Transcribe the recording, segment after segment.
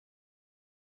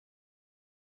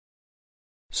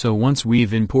So once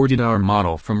we've imported our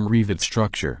model from Revit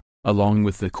Structure, along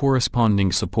with the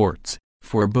corresponding supports,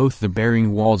 for both the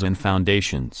bearing walls and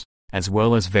foundations, as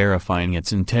well as verifying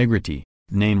its integrity,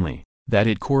 namely, that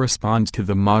it corresponds to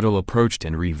the model approached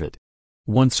in Revit.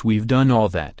 Once we've done all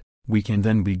that, we can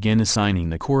then begin assigning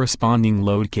the corresponding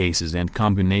load cases and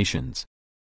combinations.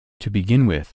 To begin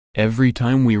with, every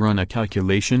time we run a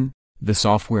calculation, the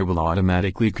software will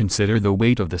automatically consider the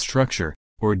weight of the structure,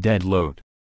 or dead load,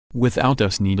 without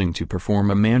us needing to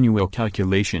perform a manual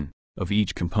calculation of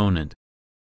each component.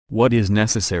 What is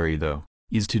necessary though,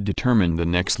 is to determine the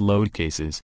next load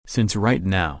cases, since right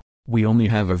now, we only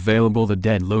have available the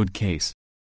dead load case.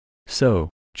 So,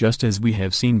 just as we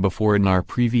have seen before in our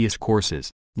previous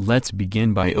courses, let's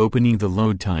begin by opening the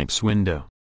load types window.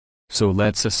 So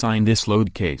let's assign this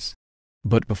load case.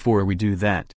 But before we do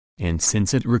that, and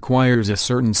since it requires a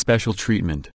certain special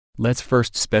treatment, let's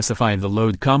first specify the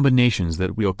load combinations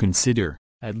that we'll consider,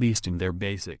 at least in their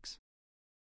basics.